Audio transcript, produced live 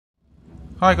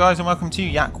Hi guys and welcome to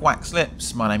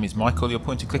YakWaxLips. My name is Michael, your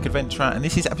point-and-click adventurer, and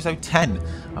this is episode 10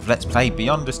 of Let's Play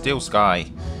Beyond a Steel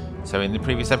Sky. So in the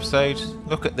previous episode,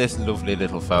 look at this lovely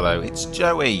little fellow. It's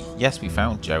Joey. Yes, we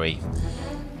found Joey.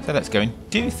 So let's go and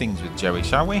do things with Joey,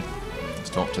 shall we?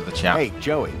 Let's talk to the chap. Hey,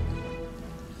 Joey.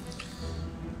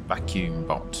 Vacuum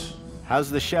bot. How's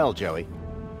the shell, Joey?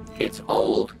 It's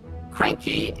old,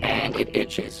 cranky, and it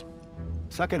itches.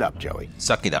 Suck it up, Joey.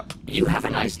 Suck it up. You have a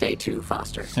nice day too,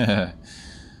 Foster.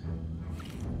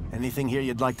 Anything here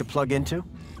you'd like to plug into?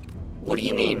 What do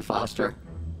you mean, Foster?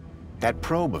 That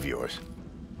probe of yours.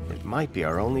 It might be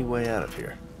our only way out of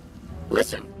here.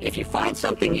 Listen, if you find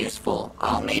something useful,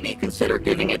 I'll maybe consider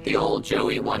giving it the old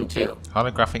Joey one too.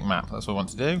 Holographic map, that's what I want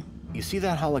to do. You see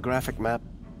that holographic map?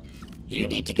 You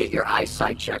need to get your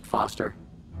eyesight checked, Foster.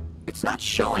 It's not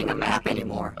showing a map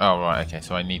anymore. Oh right, okay,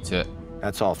 so I need to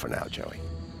That's all for now, Joey.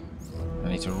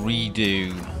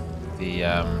 redo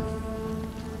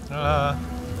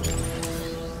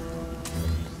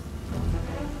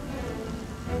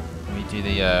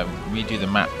the redo the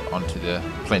map onto the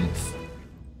plinth.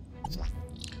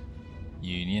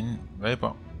 Union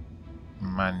robot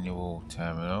manual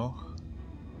terminal.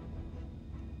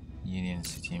 Union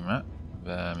city map.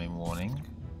 Vermin warning.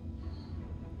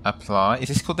 Apply. Is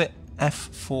this called the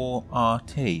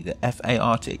F4RT? The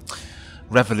FART?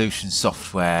 Revolution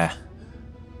software.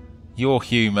 Your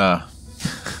humour.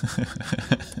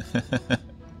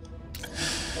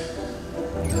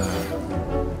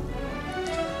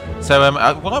 So,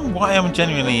 what I am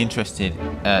genuinely interested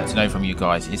to know from you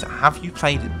guys is, have you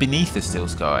played Beneath the Steel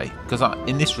Sky? Because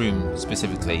in this room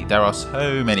specifically, there are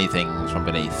so many things from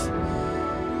Beneath.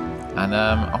 And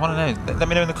I want to know, let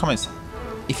me know in the comments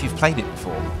if you've played it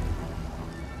before.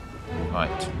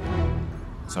 Right.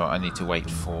 So I need to wait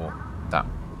for that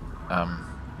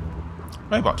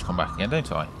robot to come back again,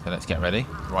 don't I? So let's get ready.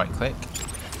 Right click.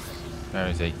 Where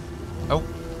is he? Oh!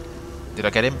 Did I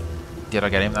get him? Did I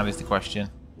get him? That is the question.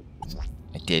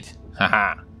 I did.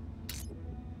 Haha!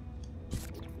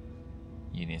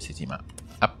 Union City map.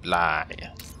 Apply.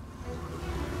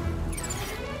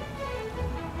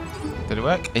 Did it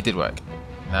work? It did work.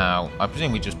 Now, I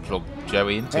presume we just plug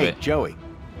Joey into it. Hey, Joey.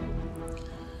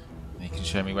 And he can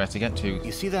show me where to get to.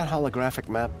 You see that holographic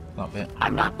map? That bit.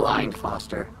 I'm not blind,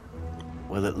 Foster.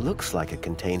 Well, it looks like it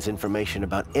contains information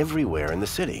about everywhere in the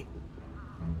city.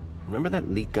 Remember that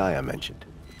leak guy I mentioned?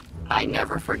 I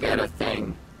never forget a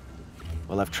thing.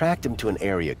 Well, I've tracked him to an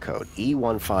area code,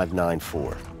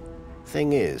 E1594.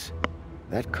 Thing is,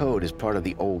 that code is part of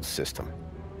the old system.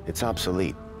 It's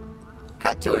obsolete.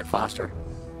 Cut to it, Foster.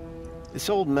 This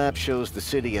old map shows the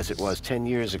city as it was 10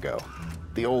 years ago.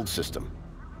 The old system.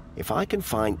 If I can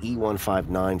find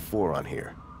E1594 on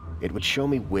here, it would show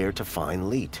me where to find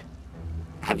Leet.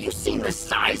 Have you seen the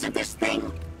size of this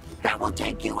thing? That will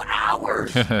take you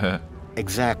hours.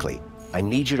 Exactly. I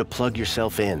need you to plug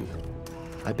yourself in.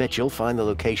 I bet you'll find the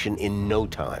location in no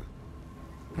time.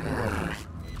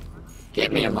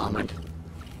 Give me a moment.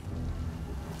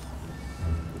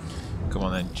 Come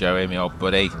on then, Joey, my old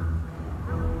buddy.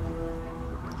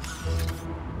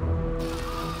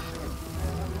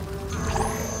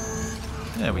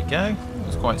 There we go. It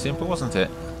was quite simple, wasn't it?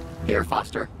 Here,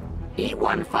 Foster.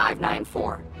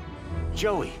 E1594.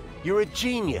 Joey, you're a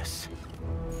genius.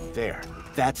 There.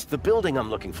 That's the building I'm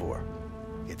looking for.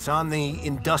 It's on the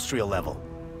industrial level.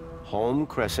 Home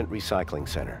Crescent Recycling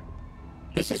Center.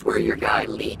 This is where your guy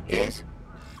Leet is?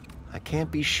 I can't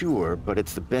be sure, but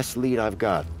it's the best lead I've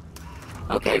got.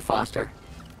 Okay, Foster.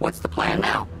 What's the plan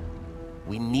now?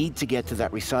 We need to get to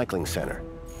that recycling center.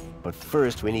 But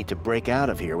first, we need to break out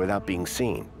of here without being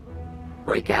seen.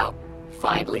 Break out.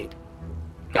 Find Leet.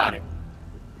 Got it.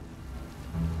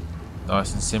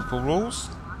 Nice and simple rules.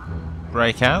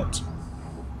 Break out.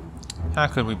 How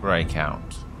could we break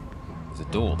out? There's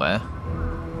a door there.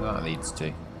 That leads to.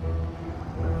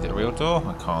 Is it a real door?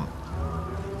 I can't.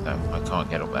 No, I can't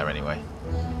get up there anyway.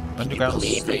 Can you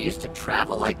believe they used to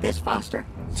travel like this, Foster?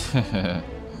 Right,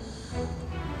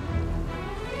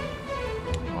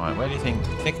 where do you think? Do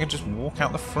you think I could just walk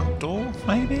out the front door,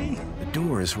 maybe? The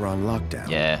doors were on lockdown.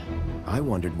 Yeah. I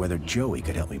wondered whether Joey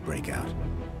could help me break out.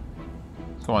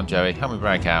 Come on, Joey, help me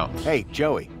break out. Hey,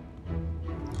 Joey.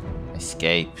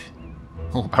 Escape.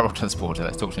 Oh, barrel transporter.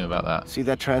 Let's talk to him about that. See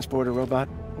that transporter robot?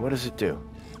 What does it do?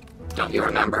 Don't you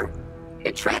remember?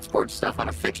 It transports stuff on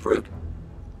a fixed route.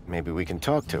 Maybe we can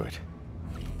talk to it.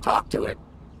 Talk to it.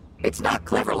 It's not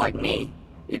clever like me.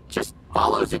 It just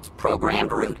follows its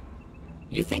programmed route.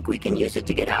 You think we can use it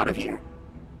to get out of here?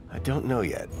 I don't know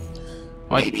yet.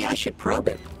 Maybe I should probe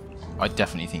it. I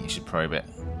definitely think you should probe it.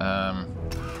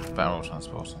 barrel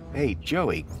transporter. Hey,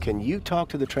 Joey, can you talk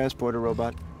to the transporter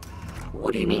robot?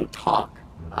 What do you mean, talk?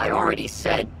 I already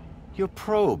said... Your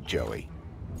probe, Joey.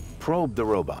 Probe the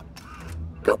robot.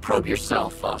 Go probe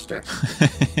yourself, Foster.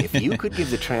 If you could give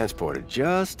the transporter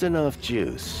just enough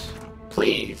juice...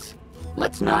 Please,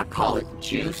 let's not call it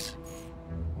juice.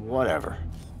 Whatever.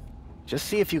 Just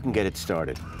see if you can get it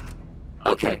started.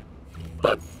 Okay,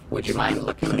 but would you mind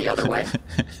looking the other way?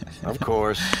 Of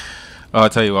course. Oh, I'll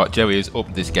tell you what, Joey has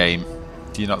upped this game.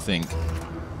 Do you not think?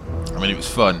 I mean, it was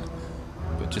fun,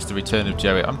 but just the return of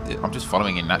Joey. I'm just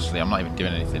following him naturally. I'm not even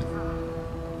doing anything.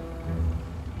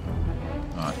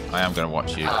 Right, I am going to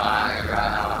watch you.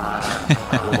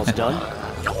 Almost done?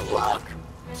 Don't look.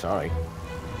 Sorry.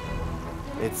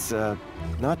 It's,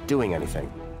 not doing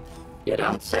anything. You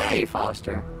don't say,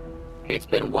 Foster. It's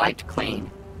been wiped clean.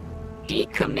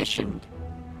 Decommissioned.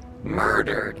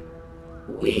 Murdered.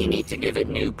 We need to give it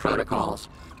new protocols.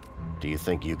 Do you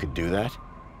think you could do that?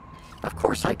 Of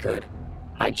course I could.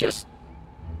 I just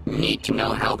need to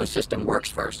know how the system works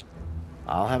first.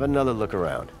 I'll have another look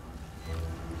around.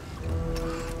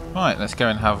 Right, let's go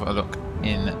and have a look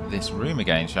in this room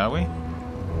again, shall we?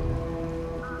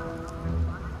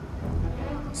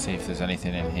 Let's see if there's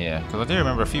anything in here. Because I do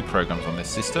remember a few programs on this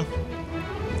system.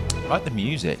 I like the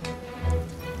music.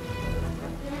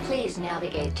 Please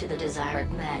navigate to the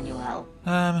desired manual.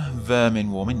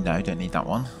 Vermin warming. No, don't need that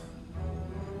one.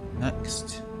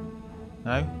 Next.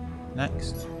 No.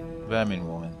 Next. Vermin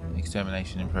warming.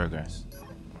 Extermination in progress.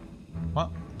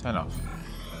 What? Turn off.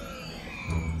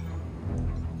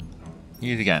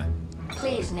 Use again.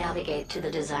 Please navigate to the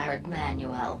desired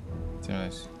manual. Do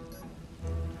this.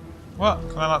 What?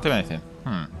 Can I not do anything?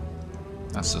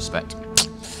 That's suspect.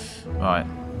 Right.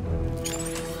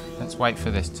 Let's wait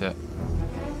for this to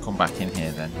come back in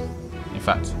here then. In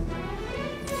fact,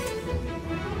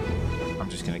 I'm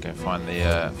just going to go find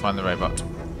the robot.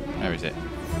 Where is it?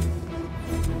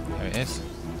 There it is.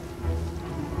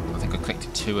 I think I clicked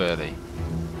it too early.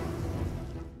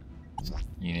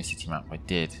 Unicity map. I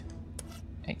did.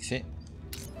 Exit.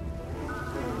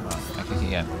 Right, I click it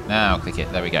again. Now click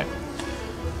it. There we go.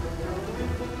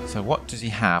 So what does he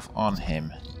have on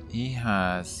him? He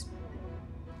has...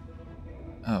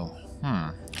 Oh,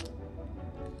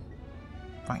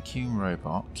 vacuum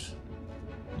robot.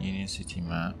 Union City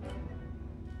map.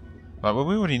 Right, well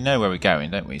we already know where we're going,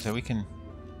 don't we? So we can...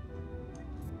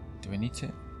 Do we need to...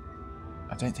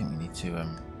 I don't think we need to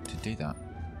do that.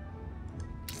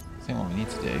 I think what we need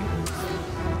to do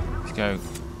is go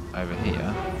over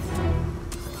here.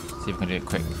 See if we can do it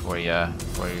quick before he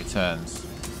returns.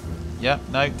 Yeah,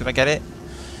 no, did I get it?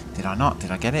 Did I not?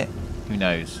 Did I get it? Who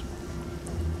knows?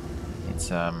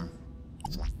 It's oh,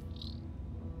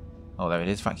 there it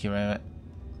is, vacuum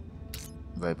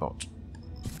robot.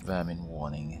 Vermin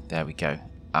warning. There we go.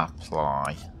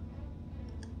 Apply.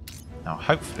 Now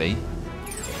hopefully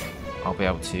I'll be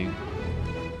able to...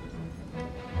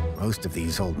 Most of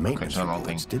these old maintenance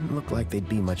reports didn't look like they'd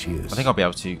be much use. I think I'll be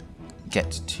able to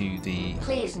get to the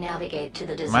Please navigate to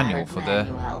the desired manual for the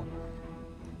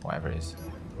whatever it is.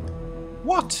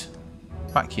 What?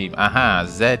 Vacuum. Aha,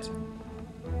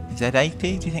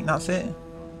 Z80, do you think that's it?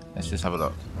 Let's just have a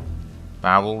look.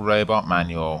 Barrel robot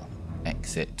manual.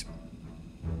 Exit.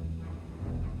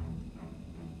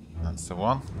 That's the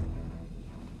one.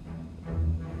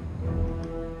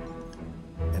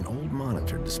 An old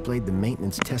monitor displayed the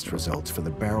maintenance test results for the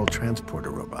barrel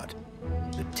transporter robot.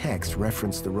 The text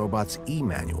referenced the robot's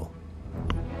E-manual.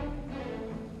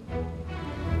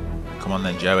 Come on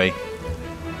then, Joey.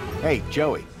 Hey,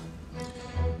 Joey.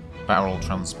 Barrel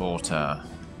transporter.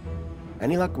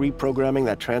 Any luck reprogramming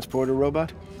that transporter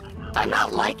robot? I'm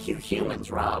not like you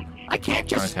humans, Rob. I can't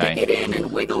just stick it in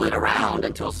and wiggle it around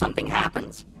until something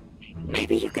happens.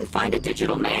 Maybe you can find a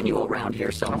digital manual around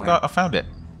here somewhere. I found it.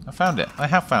 I found it. I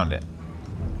have found it.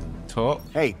 Talk.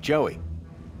 Hey, Joey.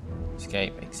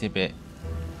 Escape. Exhibit.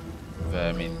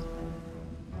 Vermin.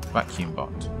 Vacuum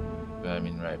bot.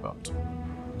 Vermin robot.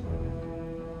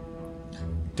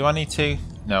 Do I need to?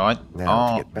 No, I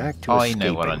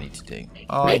know what I need to do.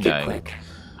 Make it quick.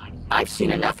 I've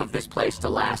seen enough of this place to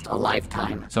last a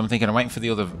lifetime. So I'm thinking I'm waiting for the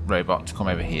other robot to come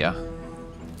over here.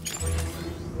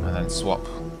 And then swap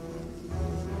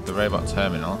the robot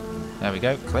terminal. There we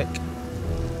go, click.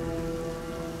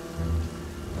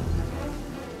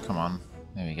 Come on,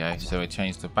 there we go. So we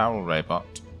changed the barrel robot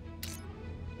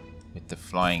with the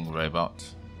flying robot.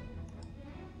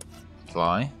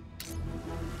 Fly.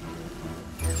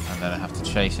 And then I have to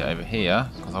chase it over here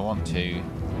because I want to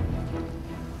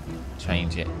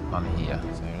change it on here.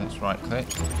 So let's right click.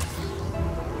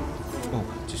 Oh,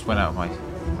 just went out of my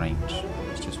range.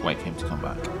 Let's just wait for him to come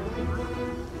back.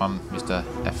 on Mr.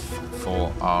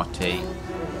 F4RT.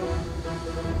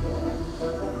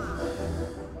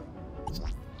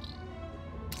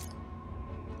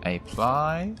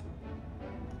 Apply.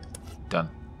 Done.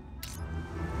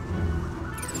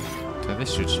 So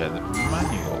this should show the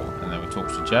manual, and then we talk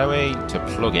to Joey to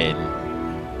plug in.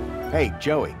 Hey,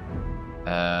 Joey.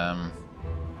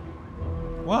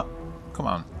 What? Come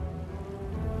on.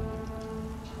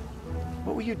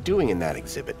 What were you doing in that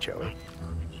exhibit, Joey?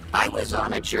 I was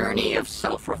on a journey of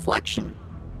self-reflection.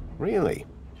 Really?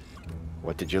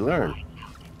 What did you learn?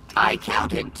 I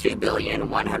counted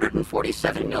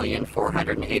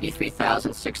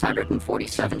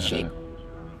 2,147,483,647 sheep.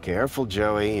 Careful,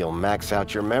 Joey. You'll max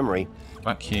out your memory.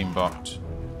 Vacuum bot.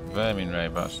 Vermin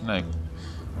robots. No.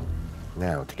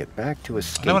 Now, to get back to I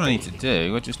escape. know what I need to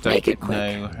do. I just Make it don't quick.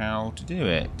 know how to do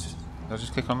it. I'll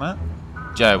just click on that.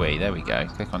 Joey. There we go.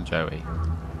 Click on Joey.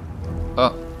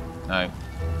 Oh. No.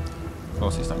 Of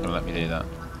course it's not going to let me do that.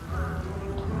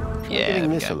 Yeah, there Giving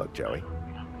we this go. a look, Joey.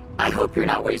 I hope you're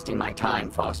not wasting my time,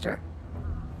 Foster.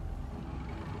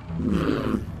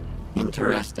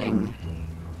 Interesting.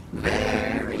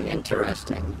 Very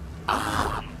interesting.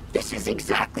 Ah, this is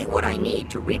exactly what I need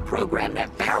to reprogram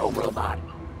that barrel robot.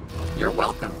 You're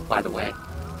welcome, by the way.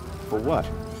 For what?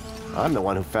 I'm the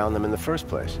one who found them in the first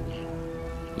place.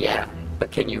 Yeah,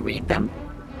 but can you read them?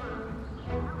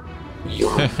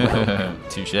 You're welcome.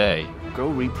 Touche. Go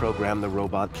reprogram the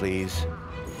robot, please.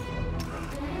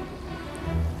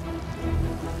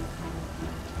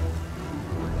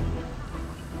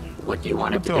 What do you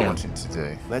want it What to do I do? want it to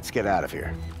do? Let's get out of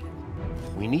here.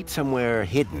 We need somewhere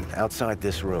hidden outside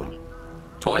this room.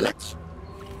 Toilets?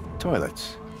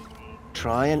 Toilets.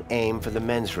 Try and aim for the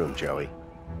men's room, Joey.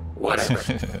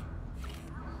 Whatever.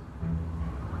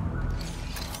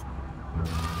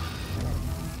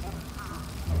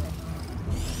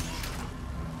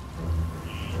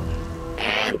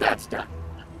 And that's done.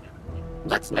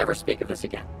 Let's never speak of this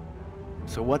again.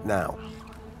 So what now?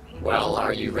 Well,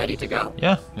 are you ready to go?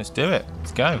 Yeah, let's do it.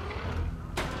 Let's go.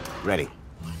 Ready.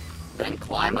 Then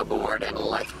climb aboard and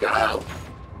let's go.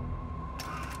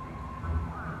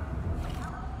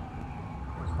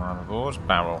 Climb aboard.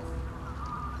 Barrel.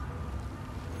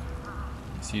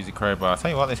 Let's use a crowbar. I'll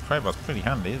tell you what, this crowbar's pretty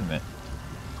handy, isn't it?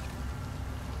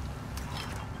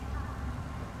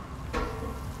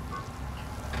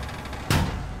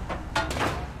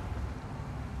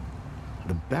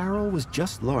 The barrel was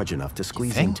just large enough to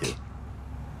squeeze think? into.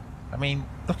 I mean,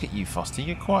 look at you, Foster.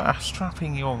 You're quite a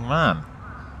strapping young man.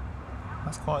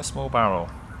 That's quite a small barrel.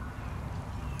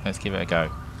 Let's give it a go.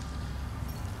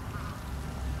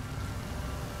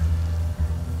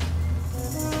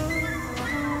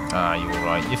 Ah, you're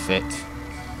alright. You're fit.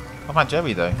 What about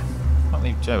Joey, though? Can't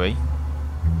leave Joey.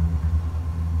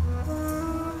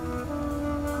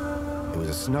 It was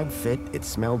a snug fit, it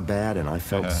smelled bad, and I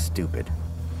felt stupid.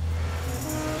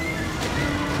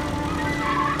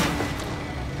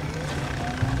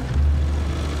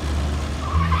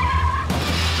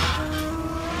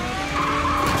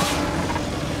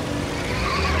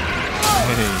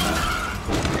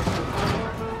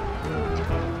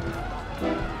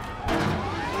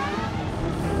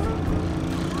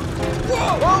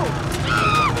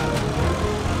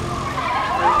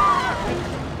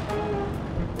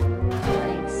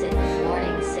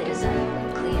 Warning,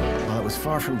 citizen. Cleaning. While it was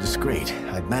far from discreet,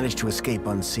 I'd managed to escape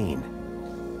unseen.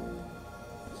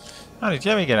 How did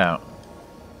Joey get out?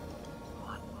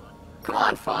 Come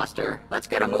on, Foster. Let's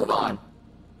get a move on.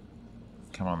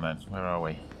 Come on then. Where are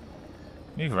we?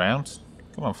 Move around.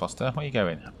 Come on, Foster. Where are you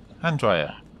going? Hand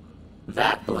dryer.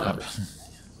 That blows.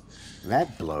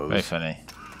 That blows. Very funny.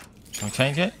 Can we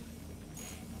change it?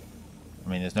 I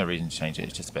mean, there's no reason to change it.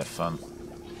 It's just a bit of fun.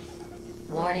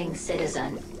 Warning,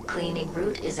 citizen. Cleaning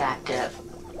route is active.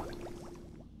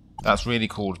 That's really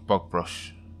called bog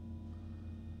brush.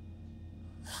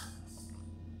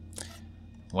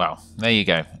 Wow. There you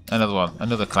go. Another one.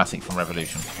 Another classic from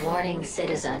Revolution. Warning,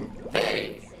 citizen.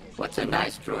 Hey, what's a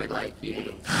nice droid like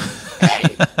you?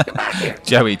 Hey, come back here.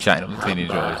 Joey chatting up the cleaning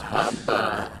droid.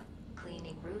 Hubba.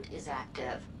 Cleaning route is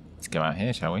active. Let's go out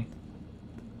here, shall we?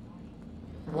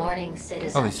 Warning,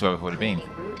 citizen. Oh, this is where we've already been.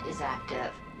 Cleaning route is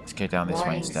active. Let's go down this way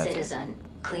Warning, instead. citizen.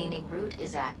 Cleaning route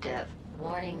is active.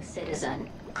 Warning, citizen.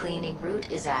 Cleaning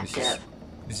route is This active.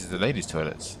 is the ladies'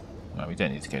 toilets. No, we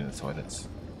don't need to go to the toilets.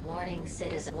 Warning,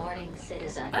 citizen. Warning,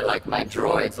 citizen. I like my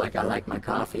droids like I like my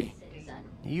coffee. Citizen.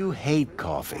 You hate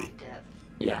coffee. Active.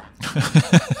 Yeah.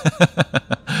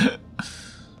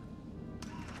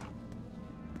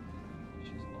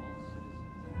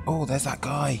 Oh, there's that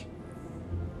guy.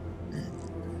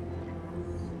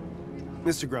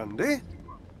 Mr. Grundy?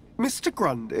 Mr.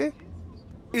 Grundy?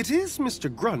 It is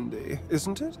Mr. Grundy,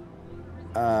 isn't it?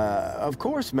 Of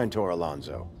course, Mentor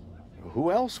Alonso.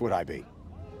 Who else would I be?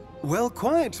 Well,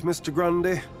 quite, Mr.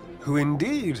 Grundy. Who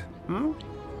indeed, hmm?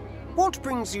 What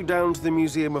brings you down to the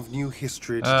Museum of New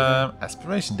History today?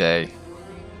 Aspiration Day.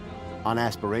 On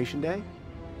Aspiration Day?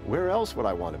 Where else would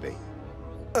I want to be?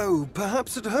 Oh,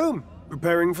 perhaps at home,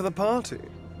 preparing for the party.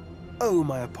 Oh,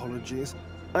 my apologies.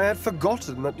 I had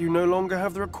forgotten that you no longer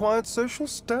have the required social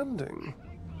standing.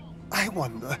 I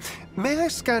wonder, may I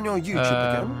scan your YouTube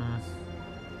again?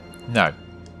 No.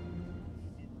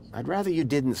 I'd rather you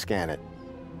didn't scan it.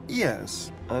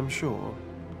 Yes, I'm sure.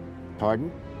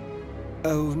 Pardon?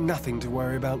 Oh, nothing to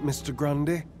worry about, Mr.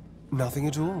 Grundy. Nothing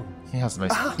at all. He has the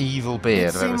most evil beard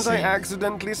I've ever Seems I seen.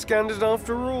 accidentally scanned it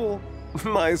after all.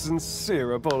 My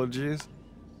sincere apologies.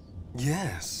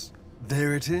 Yes,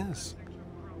 there it is.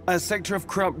 A sector of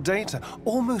corrupt data,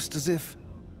 almost as if...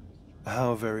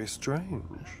 How very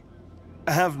strange.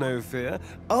 Have no fear.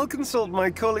 I'll consult my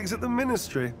colleagues at the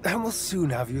Ministry, and we'll soon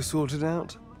have you sorted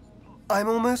out. I'm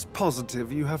almost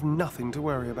positive you have nothing to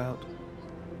worry about.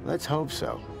 Let's hope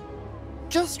so.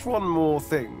 Just one more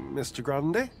thing, Mr.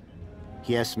 Grundy.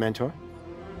 Yes, Mentor?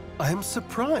 I am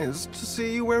surprised to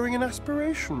see you wearing an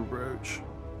aspiration brooch.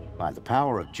 By the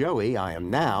power of Joey, I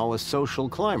am now a social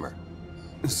climber.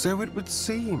 So it would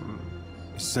seem.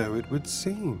 So it would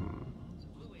seem.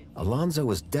 Alonso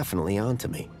was definitely onto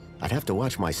me. I'd have to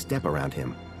watch my step around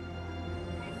him.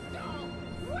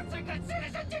 What's a good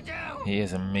citizen to do? He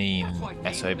is a mean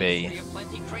SOB.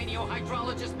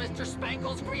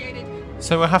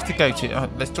 So we'll have to go to.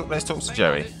 Let's talk to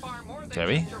Joey.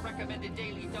 Joey.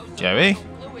 Joey.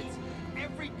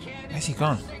 Where's he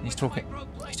gone? He's talking.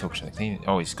 He's talking something.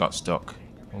 Oh, he's got stuck.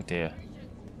 Oh dear.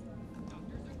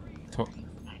 Talk.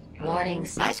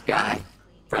 Warnings. Nice guy.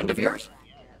 Friend of yours?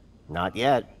 Not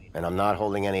yet, and I'm not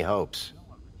holding any hopes.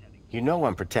 You know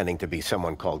I'm pretending to be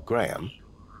someone called Graham.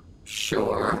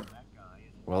 Sure.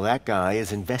 Well, that guy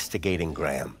is investigating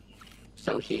Graham.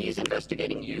 So he's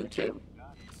investigating you too?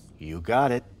 You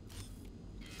got it.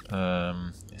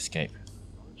 Escape.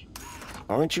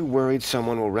 Aren't you worried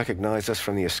someone will recognize us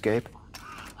from the escape?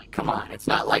 Come on, it's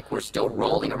not like we're still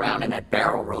rolling around in that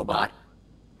barrel robot.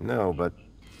 No, but...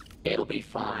 It'll be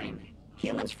fine.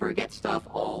 Humans forget stuff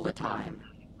all the time.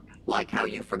 Like how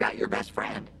you forgot your best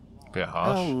friend. Bit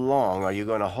How harsh. long are you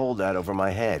going to hold that over my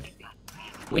head?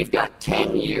 We've got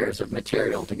 10 years of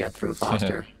material to get through,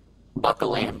 Foster.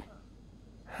 Buckle in.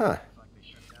 Huh.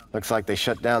 Looks like they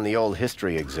shut down the old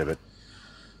history exhibit.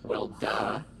 Well,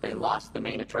 duh. They lost the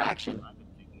main attraction.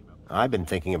 I've been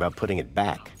thinking about putting it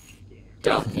back.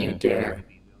 Don't you dare.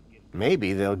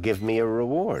 Maybe they'll give me a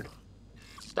reward.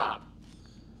 Stop.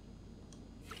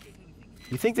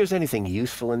 You think there's anything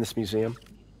useful in this museum?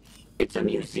 It's a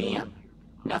museum.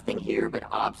 Nothing here but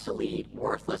obsolete,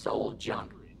 worthless old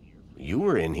junk. You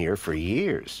were in here for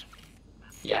years.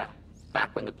 Yeah,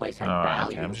 back when the place had Alright,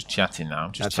 value. okay, I'm just chatting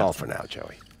now. That's all for now,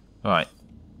 Joey. Right.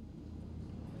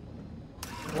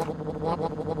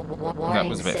 Warning,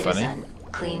 was a bit citizen. funny.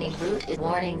 Cleaning route is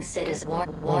warning citizen.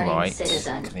 Warning Alright.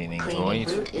 citizen. Cleaning Cleaning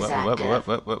droid. route is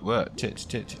active. What?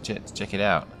 Check it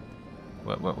out.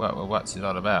 What's it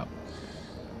all about?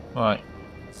 Right.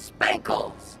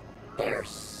 Spankles. They're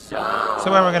so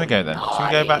So where are we going to go then? Should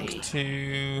we go back naughty.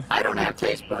 to... I don't have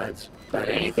taste buds, but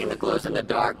anything that glows in the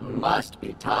dark must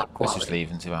be top Let's quality. just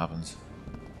leave and see what happens.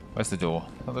 Where's the door?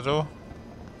 Not the door?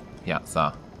 Yeah, it's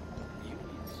there.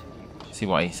 See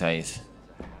what he says.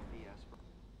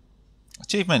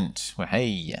 Achievement! Well,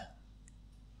 hey!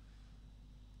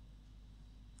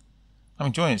 I'm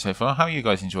enjoying it so far. How are you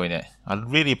guys enjoying it? I'd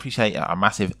really appreciate a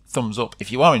massive thumbs up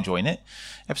if you are enjoying it.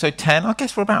 Episode 10, I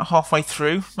guess we're about halfway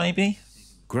through, maybe?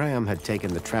 Graham had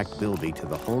taken the tracked Bilby to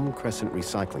the Home Crescent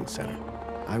Recycling Center.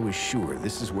 I was sure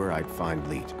this is where I'd find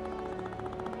Leet.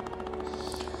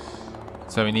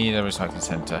 So we need a recycling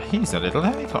centre. He's a little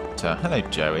helicopter. Hello,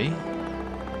 Joey.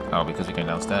 Oh, because we're going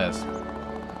downstairs.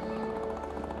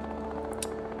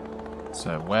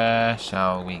 So where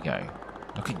shall we go?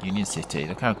 Look at Union City.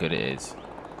 Look how good it is.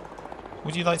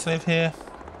 Would you like to live here?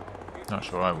 Not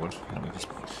sure I would. Not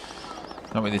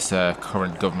with this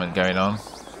current government going on.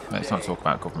 Let's not talk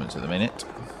about governments at the minute.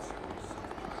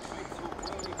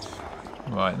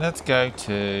 Right, let's go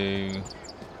to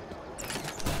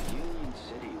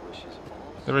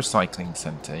the recycling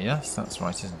centre. Yes, that's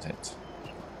right, isn't it?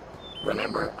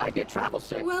 Remember, I get travel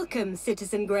sick. Welcome,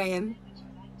 Citizen Graham.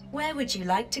 Where would you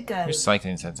like to go?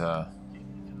 Recycling centre.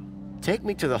 Take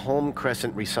me to the Home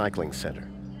Crescent Recycling Center.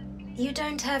 You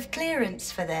don't have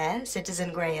clearance for there,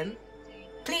 Citizen Graham.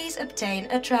 Please obtain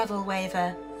a travel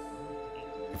waiver.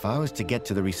 If I was to get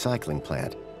to the recycling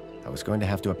plant, I was going to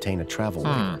have to obtain a travel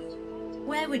waiver.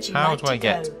 Where would you How like do I to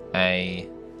get go? a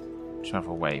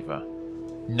travel waiver?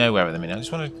 Nowhere at the minute. I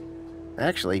just want to...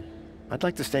 Actually, I'd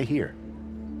like to stay here.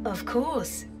 Of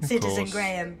course, Citizen course.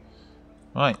 Graham.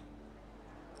 Right.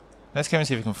 Let's go and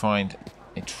see if we can find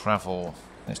a travel...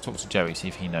 Let's talk to Joey, see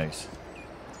if he knows.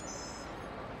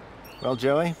 Well,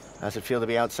 Joey, how's it feel to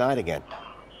be outside again?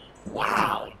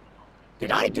 Wow.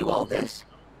 Did I do all this?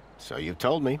 So you've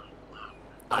told me.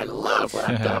 I love what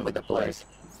I've done with the place.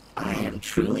 I am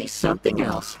truly something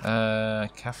else.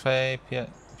 Cafe,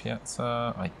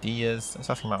 piazza, ideas. Let's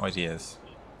ask him about ideas.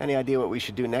 Any idea what we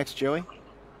should do next, Joey?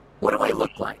 What do I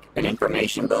look like? An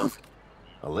information booth?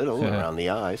 A little around the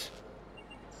eyes.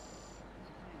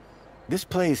 This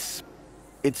place,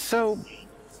 it's so...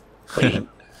 Clean.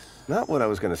 Not what I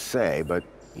was going to say, but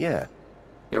yeah.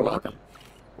 You're welcome.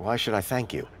 Why should I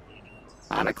thank you?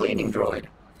 I'm a cleaning droid.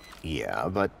 Yeah,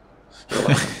 but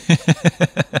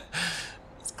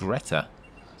It's Greta.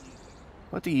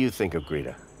 what do you think of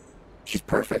Greta? She's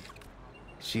perfect.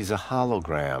 She's a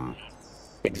hologram.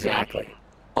 Exactly.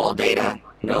 All data,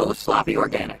 no sloppy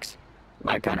organics.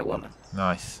 My kind of woman.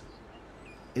 Nice.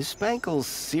 Is Spankles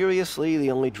seriously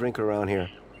the only drink around here?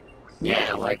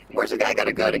 Yeah, like, where's a guy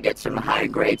gotta go to get some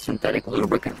high-grade synthetic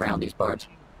lubricant around these parts?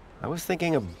 I was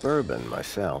thinking of bourbon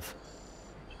myself.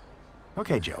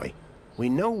 Okay, Joey. We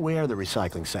know where the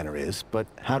recycling center is, but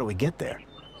how do we get there?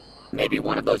 Maybe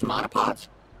one of those monopods?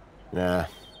 Nah,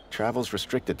 travel's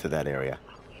restricted to that area.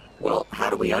 Well, how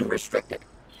do we unrestrict it?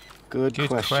 Good Good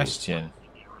question. question.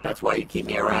 That's why you keep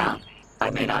me around. I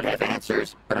may not have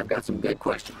answers, but I've got some good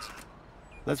questions.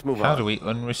 Let's move How on. do we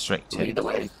unrestrict Lead it? the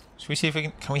way. Should we see if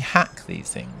we can we hack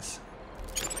these things?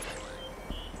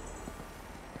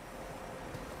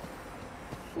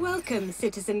 Welcome,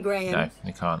 Citizen Graham. No,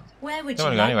 we can't. Where would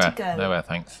Don't you want to go like anywhere. to go? Nowhere,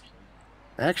 thanks.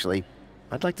 Actually,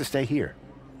 I'd like to stay here.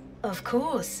 Of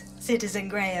course, Citizen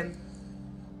Graham.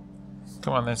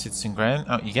 Come on then, Citizen Graham.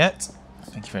 Out you get.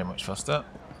 Thank you very much, Foster.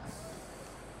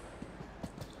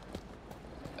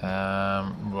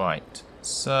 Right.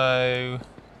 So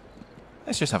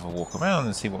let's just have a walk around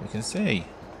and see what we can see.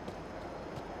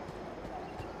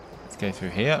 Let's go through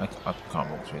here. I can't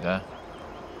walk through there.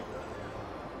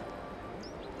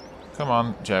 Come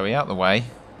on, Joey, out the way.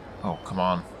 Oh, come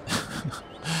on.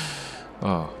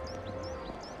 Oh.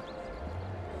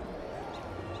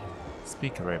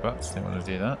 Speaker robots, don't want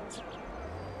to do that.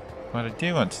 What I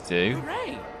do want to do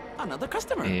Hooray! Another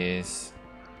customer. is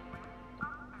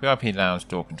VIP lounge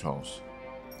door controls.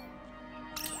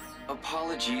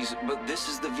 Apologies, but this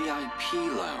is the VIP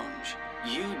lounge.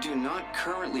 You do not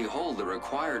currently hold the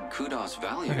required kudos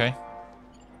value. Okay.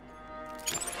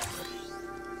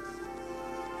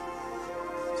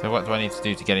 So what do I need to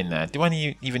do to get in there? Do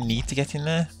I even need to get in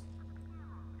there?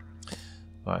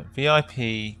 Right,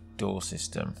 VIP door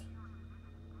system.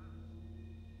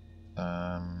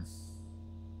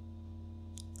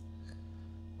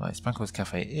 Right, Spankles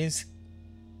Cafe is.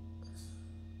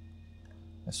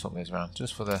 Let's swap those around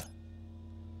just for the.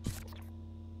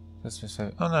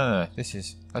 So, oh no, this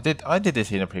is. I did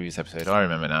this in a previous episode. I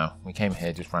remember now. We came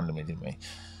here just randomly, didn't we?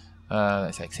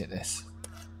 Let's exit this.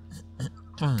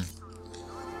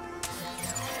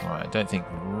 Right, I don't think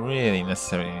we really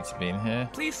necessarily need to be in here.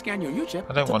 Please scan your U-chip.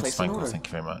 I don't to want place an Spankles, order. thank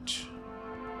you very much.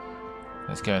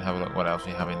 Let's go and have a look what else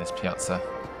we have in this piazza.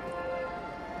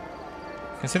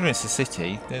 Considering it's a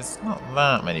city, there's not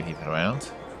that many people around.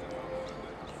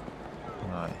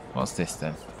 Right, what's this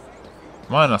then?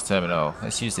 Minos terminal.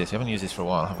 Let's use this. We haven't used this for a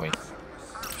while, have we?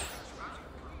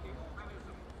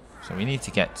 So we need to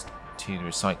get to the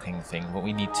recycling thing, but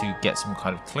we need to get some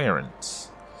kind of clearance.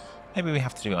 Maybe we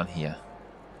have to do it on here.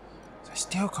 So I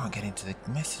still can't get into the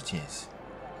messages.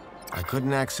 I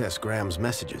couldn't access Graham's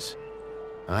messages.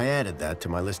 I added that to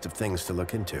my list of things to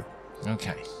look into.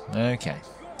 Okay.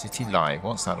 City Live,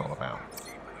 what's that all about?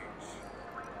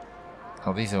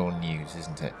 Oh, these are all news,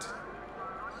 isn't it?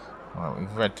 Alright,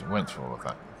 we've went through all of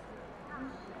that.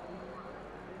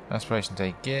 Aspiration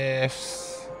Day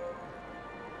gifts.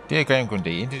 Dear Graham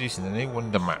Grundy, introducing the new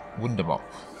Wonder Mop.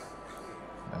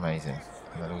 Amazing.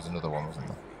 And then there was another one, wasn't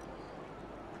there?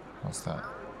 What's that?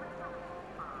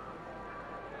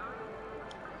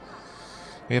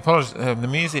 We apologize.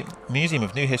 The Museum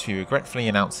of New History regretfully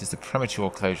announces the premature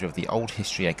closure of the Old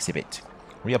History exhibit.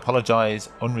 We apologise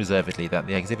unreservedly that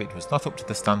the exhibit was not up to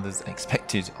the standards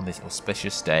expected on this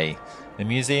auspicious day. The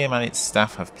museum and its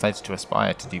staff have pledged to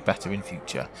aspire to do better in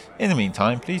future. In the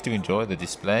meantime, please do enjoy the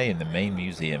display in the main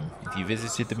museum. If you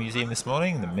visited the museum this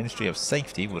morning, the Ministry of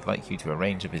Safety would like you to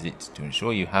arrange a visit to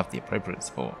ensure you have the appropriate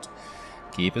support.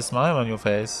 Keep a smile on your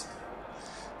face.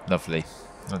 Lovely.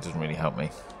 That doesn't really help me.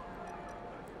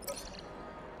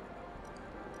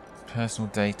 Personal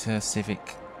data,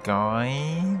 civic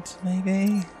guide,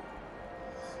 maybe?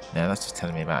 No, that's just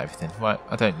telling me about everything. Right,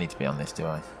 I don't need to be on this, do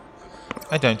I?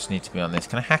 I don't need to be on this.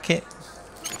 Can I hack it?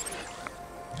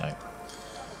 No.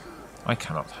 I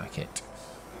cannot hack it.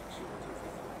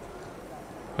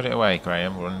 Put it away,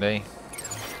 Graham, Grundy.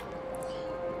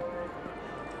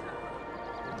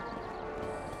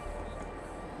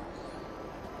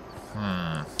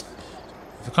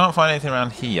 If we can't find anything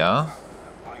around here,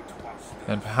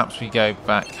 then perhaps we go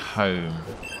back home.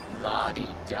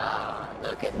 La-di-da.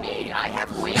 Look at me. I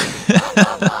have wings.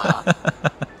 Blah, blah, blah.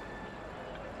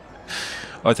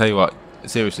 I'll tell you what,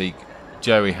 seriously,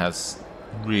 Joey has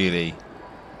really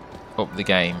upped the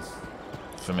game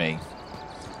for me.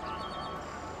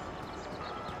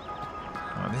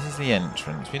 Right, this is the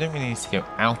entrance. We don't really need to go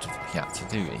out of the piazza,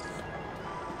 do we?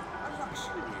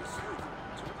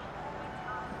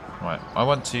 Right, I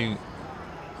want to...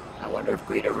 I wonder if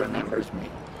Greta remembers me.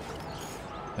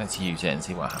 Let's use it and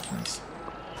see what happens.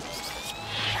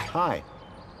 Hi.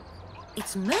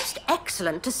 It's most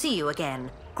excellent to see you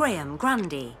again, Graham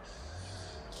Grundy.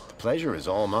 The pleasure is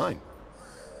all mine.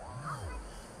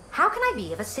 How can I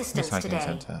be of assistance Recycling today?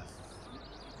 centre.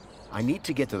 I need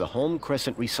to get to the Home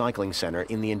Crescent Recycling Center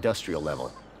in the industrial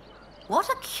level. What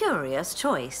a curious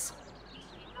choice.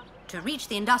 To reach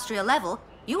the industrial level,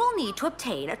 you will need to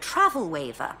obtain a travel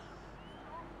waiver.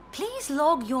 Please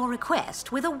log your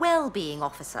request with a well-being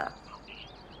officer.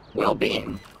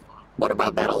 Well-being? What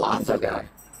about that Alonzo guy?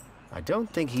 I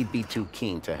don't think he'd be too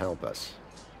keen to help us.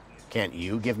 Can't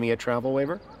you give me a travel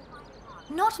waiver?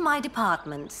 Not my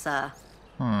department, sir.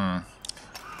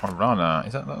 Orana,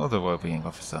 is that the other well-being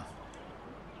officer?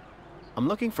 I'm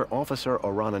looking for Officer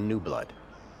Orana Newblood.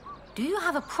 Do you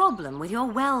have a problem with your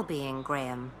well-being,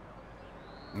 Graham?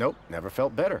 Nope, never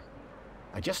felt better.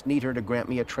 I just need her to grant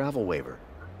me a travel waiver.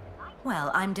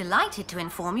 Well, I'm delighted to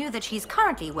inform you that she's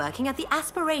currently working at the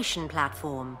aspiration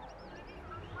platform.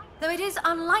 Though it is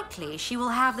unlikely she will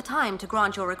have the time to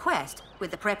grant your request with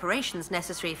the preparations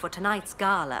necessary for tonight's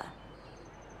gala.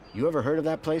 You ever heard of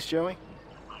that place, Joey?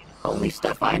 Only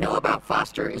stuff I know about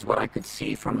Foster is what I could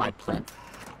see from my plinth.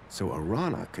 So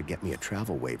Orana could get me a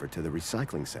travel waiver to the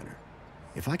recycling center.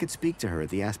 If I could speak to her at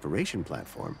the aspiration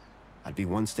platform, I'd be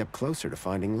one step closer to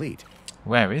finding Leet.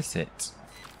 Where is it?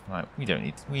 Right, we don't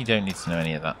need to know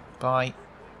any of that. Bye.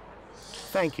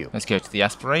 Thank you. Let's go to the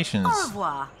aspirations Au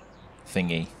revoir.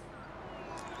 thingy.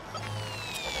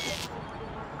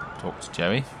 Talk to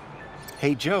Joey.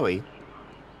 Hey, Joey.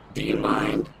 Do you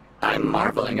mind? I'm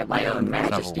marveling at my own Travel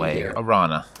majesty way. here.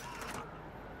 Orana.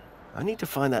 I need to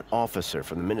find that officer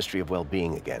from the Ministry of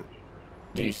Well-Being again.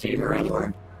 Do you see her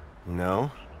anywhere?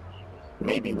 No?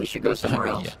 Maybe we should go somewhere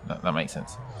else. Yeah, that makes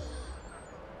sense.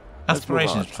 Let's move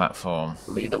Aspirations on. platform.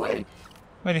 Lead the way.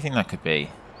 Where do you think that could be?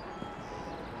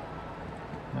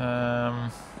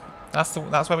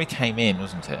 That's where we came in,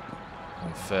 wasn't it?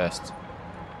 When we first.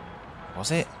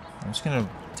 Was it? I'm just going to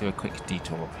do a quick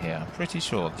detour up here. I'm pretty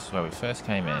sure this is where we first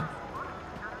came in.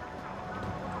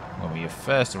 When we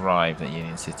first arrived at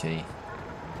Union City.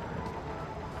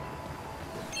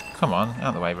 Come on, out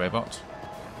of the way, robot.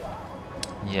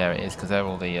 Yeah, it is, because they're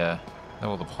all the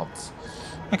pods.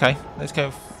 Okay, let's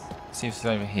go see if it's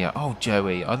over here. Oh,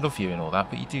 Joey, I love you and all that,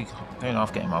 but you don't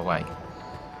half get in my way.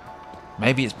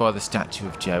 Maybe it's by the statue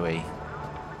of Joey.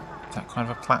 Is that kind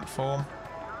of a platform?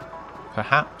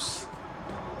 Perhaps?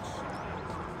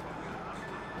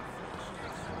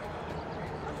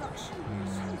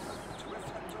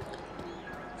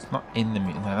 It's not in the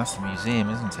museum. No, that's the museum,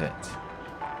 isn't it?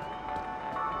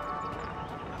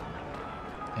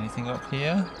 Anything up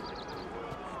here?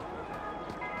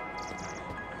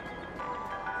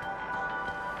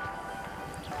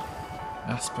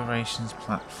 Aspirations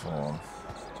platform.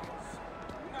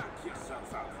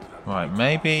 Right,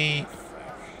 maybe...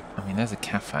 I mean, there's a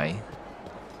cafe.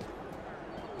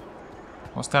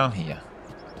 What's down here?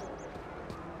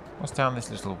 What's down this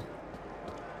little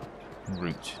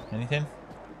route? Anything?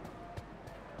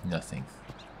 Nothing.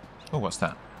 Oh, what's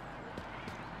that?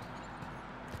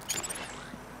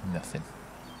 Nothing.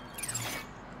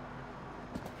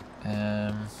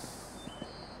 Tell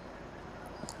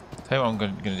you what I'm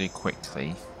going to do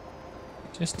quickly,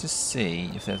 just to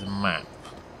see if there's a map.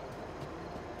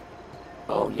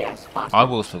 Oh yes, Foster. I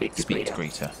will speak to Greta.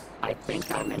 Greta. I think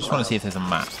I'm in Just want to see if there's a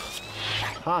map.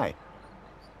 Hi.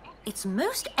 It's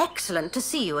most excellent to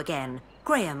see you again,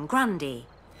 Graham Grundy.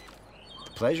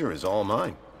 The pleasure is all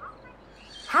mine.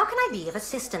 How can I be of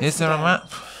assistance Is there a today? map?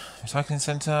 Recycling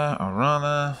centre,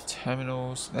 Orana,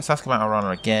 terminals. Let's ask about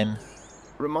Orana again.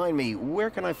 Remind me, where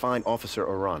can I find Officer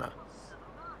Orana?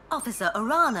 Officer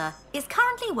Orana is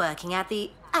currently working at the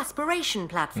aspiration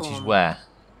platform. Which is where?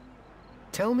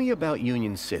 Tell me about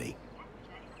Union City.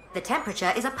 The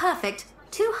temperature is a perfect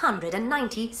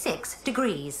 296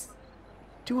 degrees.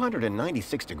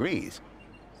 296 degrees?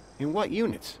 In what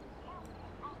units?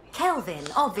 Kelvin,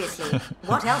 obviously.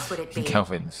 What else would it be?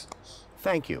 Kelvins.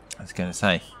 Thank you. I was going to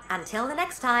say. Until the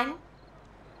next time.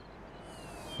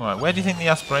 Right, where do you think the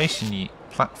aspiration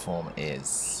platform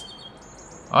is?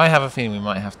 I have a feeling we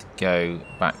might have to go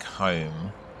back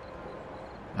home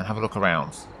and have a look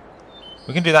around.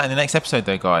 We can do that in the next episode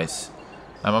though, guys.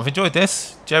 I've enjoyed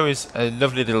this. Joe is a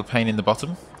lovely little pain in the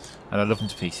bottom, and I love him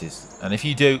to pieces. And if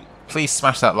you do, please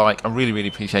smash that like. I really, really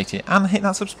appreciate it. And hit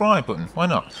that subscribe button. Why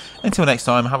not? Until next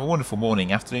time, have a wonderful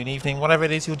morning, afternoon, evening, whatever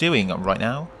it is you're doing right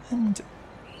now. And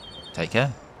take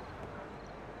care.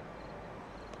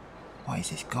 What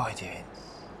is this guy doing?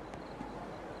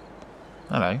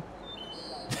 Hello.